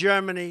 behind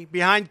Germany,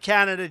 behind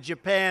Canada,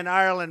 Japan,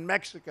 Ireland,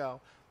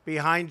 Mexico,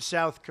 behind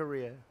South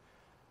Korea.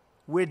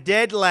 We're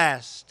dead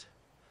last.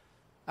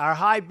 Our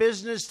high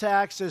business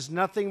tax is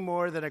nothing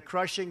more than a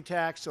crushing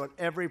tax on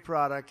every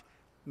product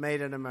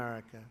made in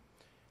America.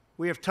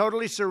 We have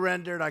totally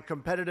surrendered our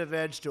competitive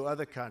edge to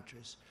other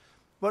countries,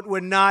 but we're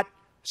not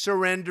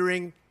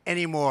surrendering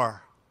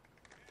anymore.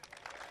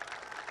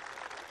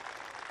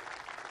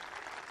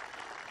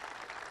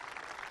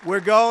 We're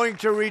going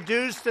to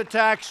reduce the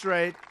tax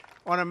rate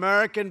on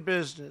American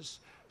business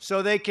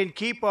so they can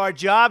keep our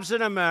jobs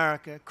in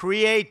America,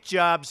 create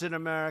jobs in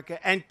America,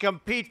 and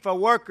compete for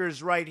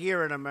workers right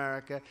here in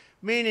America,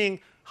 meaning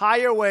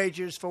higher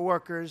wages for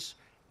workers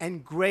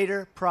and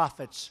greater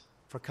profits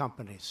for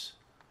companies.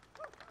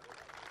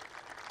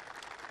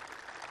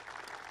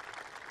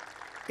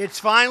 It's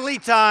finally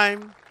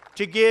time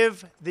to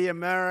give the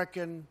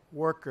American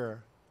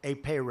worker a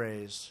pay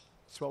raise.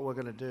 That's what we're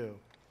going to do.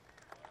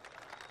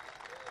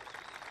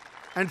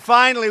 And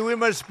finally, we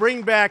must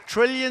bring back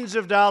trillions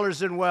of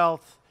dollars in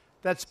wealth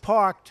that's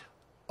parked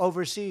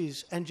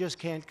overseas and just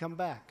can't come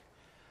back.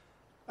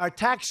 Our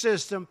tax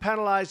system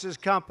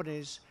penalizes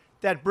companies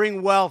that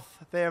bring wealth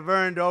they have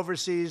earned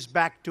overseas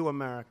back to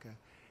America.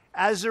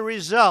 As a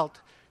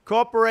result,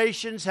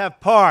 corporations have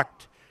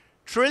parked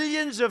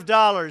trillions of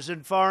dollars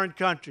in foreign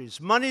countries,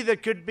 money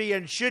that could be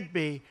and should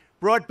be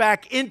brought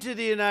back into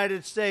the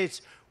United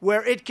States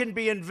where it can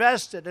be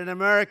invested in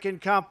American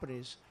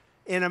companies,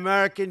 in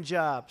American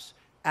jobs,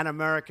 and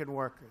American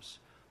workers.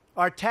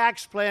 Our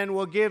tax plan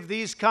will give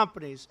these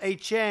companies a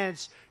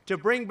chance to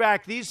bring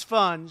back these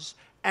funds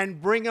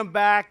and bring them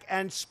back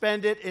and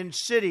spend it in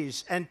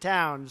cities and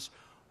towns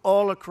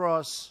all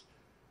across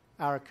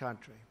our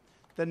country.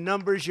 The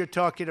numbers you're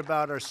talking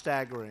about are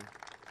staggering.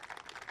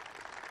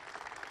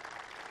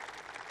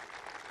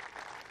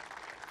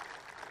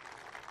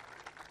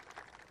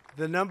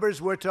 The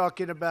numbers we're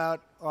talking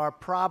about are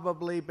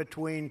probably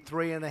between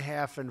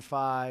 $3.5 and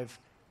 $5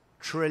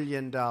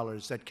 trillion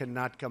that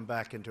cannot come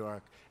back into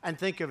our... And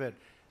think of it.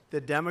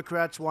 The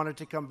Democrats wanted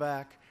to come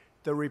back.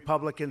 The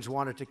Republicans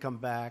wanted to come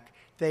back.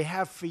 They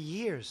have for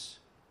years,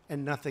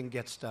 and nothing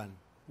gets done.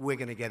 We're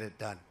going to get it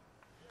done.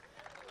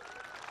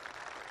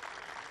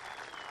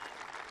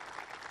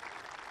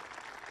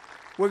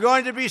 We're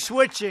going to be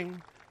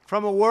switching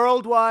from a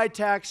worldwide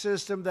tax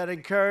system that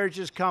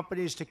encourages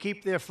companies to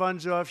keep their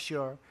funds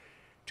offshore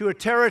to a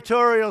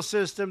territorial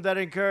system that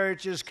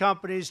encourages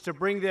companies to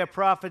bring their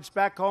profits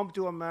back home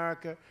to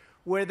America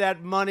where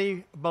that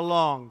money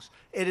belongs.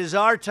 It is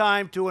our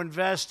time to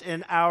invest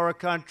in our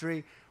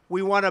country.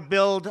 We want to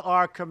build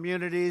our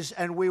communities,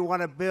 and we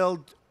want to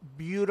build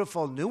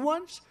beautiful new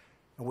ones,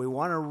 and we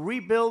want to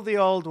rebuild the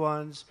old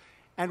ones,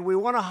 and we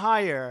want to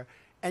hire.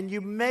 And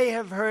you may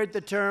have heard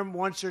the term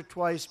once or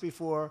twice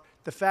before.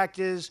 The fact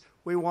is,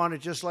 we want to,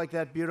 just like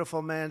that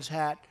beautiful man's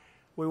hat,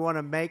 we want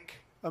to make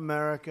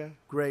America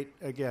great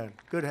again.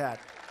 Good hat.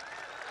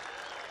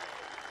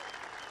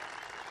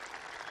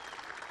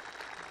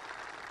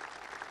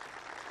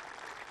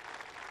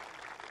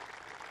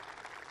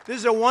 This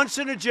is a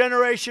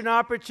once-in-a-generation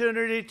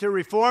opportunity to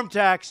reform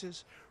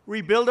taxes,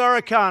 rebuild our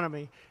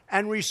economy,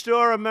 and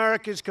restore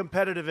America's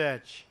competitive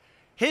edge.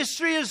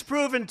 History has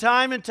proven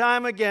time and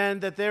time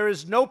again that there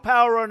is no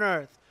power on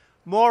earth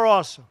more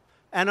awesome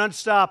and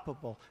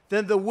unstoppable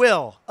than the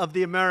will of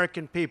the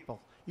American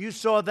people. You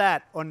saw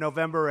that on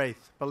November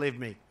 8th, believe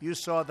me. You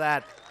saw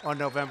that on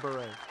November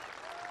 8th.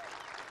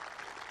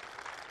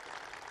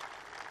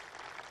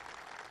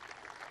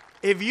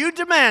 If you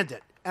demand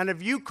it, and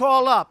if you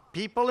call up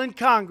people in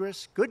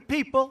Congress, good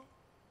people,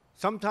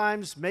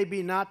 sometimes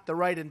maybe not the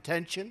right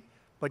intention,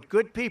 but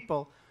good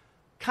people,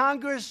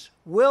 Congress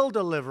will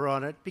deliver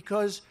on it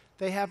because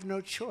they have no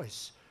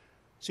choice.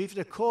 So you have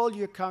to call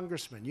your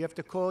congressmen, you have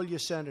to call your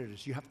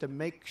senators, you have to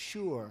make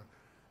sure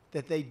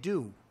that they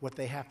do what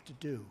they have to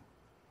do.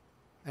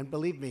 And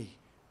believe me,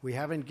 we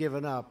haven't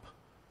given up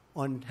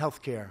on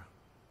health care.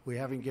 We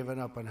haven't given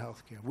up on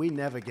health care. We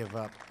never give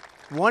up.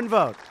 One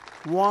vote.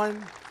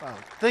 One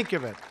vote. Think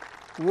of it.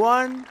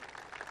 One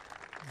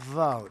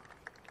vote.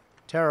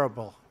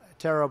 Terrible,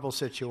 terrible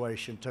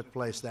situation took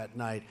place that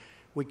night.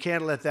 We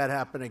can't let that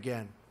happen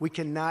again. We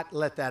cannot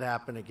let that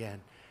happen again.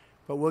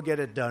 But we'll get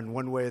it done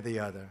one way or the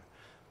other.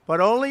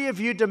 But only if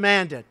you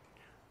demand it.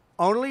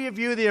 Only if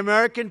you, the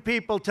American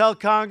people, tell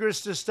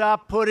Congress to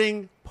stop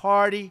putting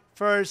party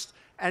first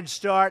and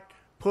start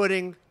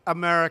putting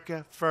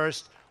America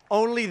first.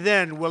 Only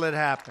then will it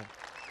happen.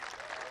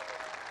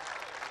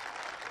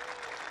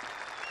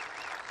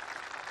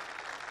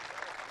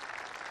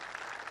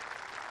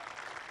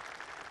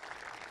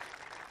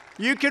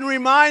 You can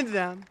remind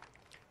them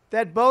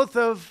that both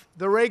of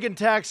the Reagan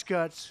tax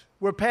cuts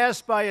were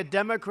passed by a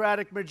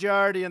Democratic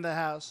majority in the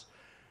House,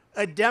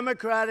 a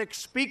Democratic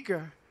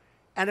Speaker,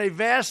 and a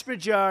vast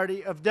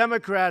majority of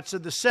Democrats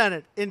in the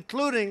Senate,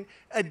 including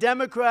a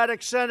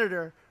Democratic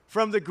senator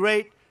from the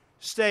great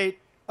state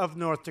of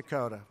North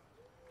Dakota.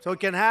 So it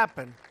can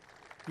happen.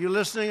 You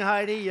listening,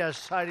 Heidi?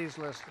 Yes, Heidi's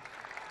listening.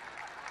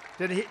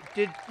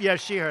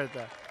 Yes, she heard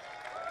that.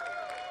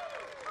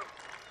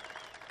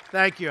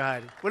 Thank you,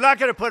 Heidi. We're not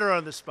going to put her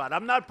on the spot.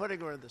 I'm not putting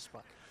her on the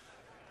spot.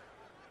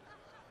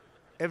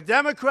 If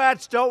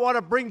Democrats don't want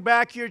to bring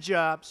back your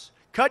jobs,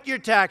 cut your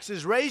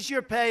taxes, raise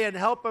your pay, and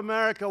help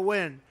America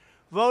win,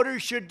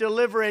 voters should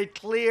deliver a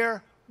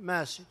clear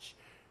message.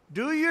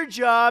 Do your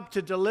job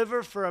to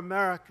deliver for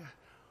America,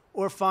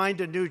 or find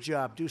a new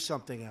job. Do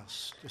something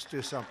else. Just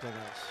do something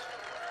else.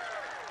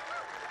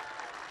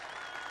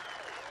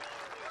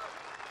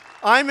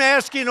 I'm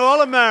asking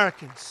all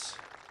Americans,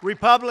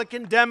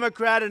 Republican,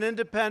 Democrat, and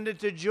Independent,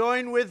 to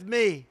join with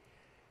me,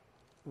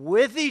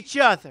 with each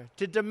other,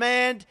 to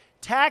demand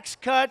tax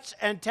cuts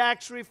and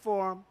tax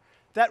reform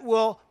that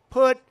will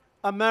put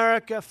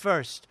America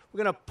first.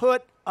 We're going to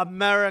put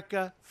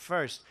America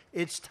first.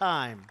 It's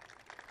time.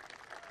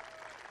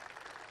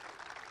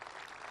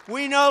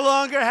 We no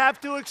longer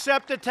have to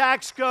accept a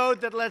tax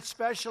code that lets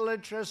special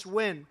interests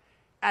win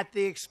at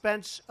the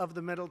expense of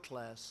the middle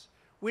class.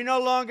 We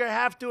no longer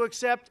have to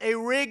accept a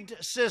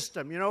rigged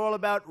system. You know all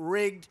about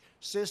rigged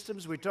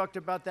systems? We talked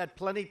about that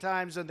plenty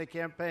times in the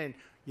campaign.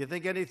 You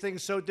think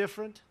anything's so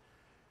different?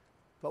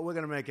 But we're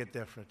going to make it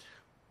different.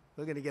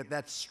 We're going to get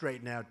that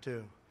straightened out,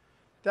 too.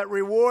 That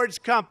rewards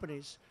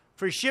companies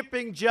for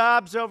shipping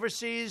jobs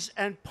overseas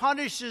and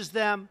punishes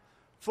them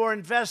for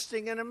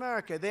investing in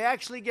America. They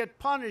actually get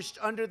punished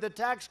under the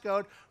tax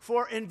code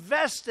for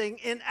investing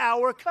in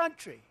our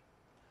country.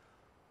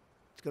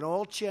 It's going to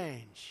all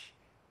change.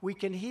 We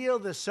can heal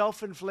the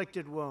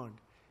self-inflicted wound,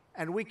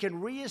 and we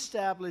can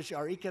reestablish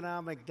our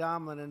economic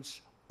dominance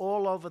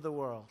all over the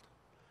world.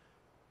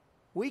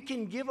 We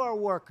can give our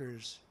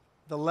workers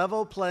the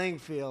level playing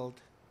field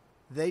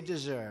they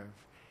deserve,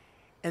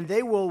 and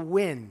they will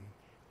win,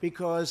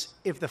 because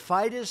if the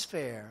fight is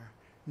fair,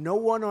 no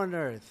one on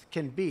earth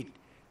can beat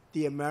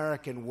the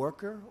American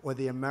worker or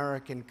the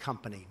American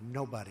company.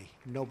 Nobody.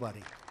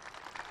 Nobody.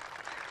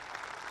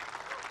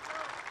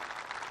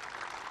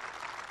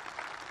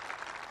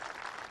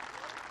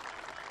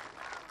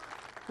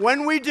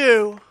 When we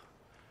do,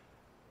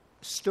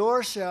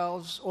 store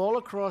shelves all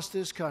across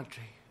this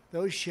country,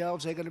 those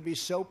shelves are going to be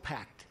so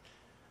packed.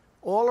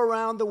 All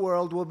around the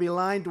world will be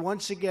lined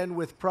once again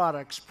with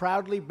products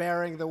proudly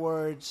bearing the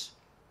words,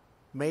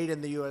 "Made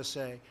in the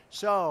USA."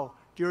 So,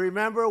 do you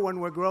remember when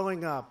we're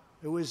growing up,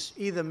 it was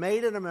either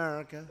made in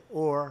America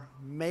or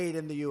made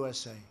in the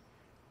USA?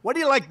 What do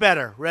you like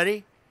better?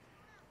 Ready?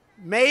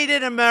 Made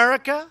in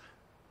America,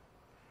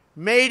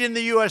 made in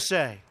the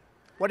USA.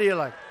 What do you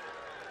like?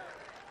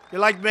 You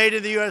like made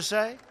in the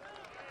USA?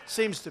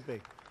 Seems to be.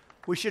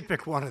 We should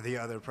pick one or the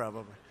other,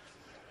 probably.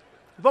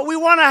 But we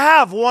want to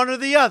have one or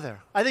the other.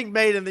 I think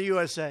made in the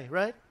USA,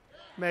 right?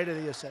 Made in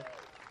the USA.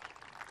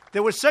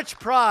 There was such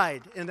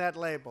pride in that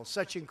label,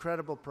 such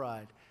incredible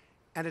pride.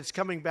 And it's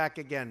coming back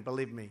again,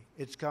 believe me.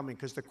 It's coming,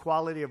 because the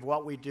quality of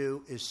what we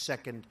do is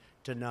second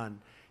to none.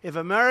 If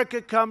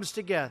America comes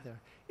together,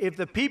 if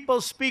the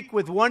people speak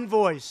with one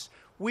voice,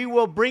 we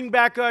will bring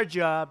back our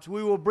jobs,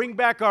 we will bring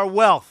back our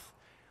wealth.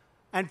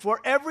 And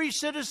for every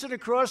citizen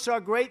across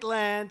our great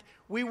land,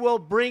 we will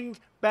bring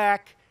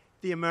back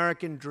the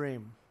American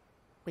dream.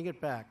 Bring it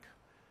back.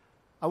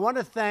 I want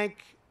to thank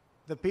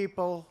the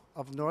people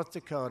of North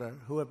Dakota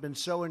who have been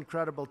so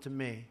incredible to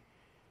me.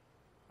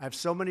 I have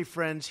so many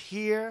friends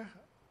here.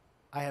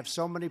 I have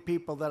so many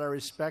people that I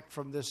respect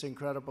from this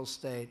incredible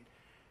state.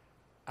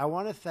 I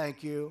want to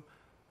thank you.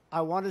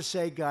 I want to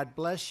say God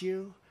bless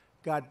you,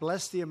 God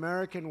bless the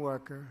American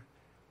worker,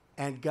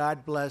 and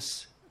God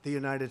bless the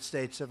United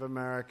States of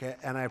America.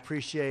 And I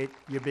appreciate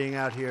you being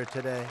out here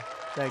today.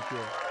 Thank you.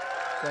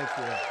 Thank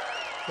you.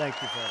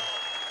 Thank you, folks.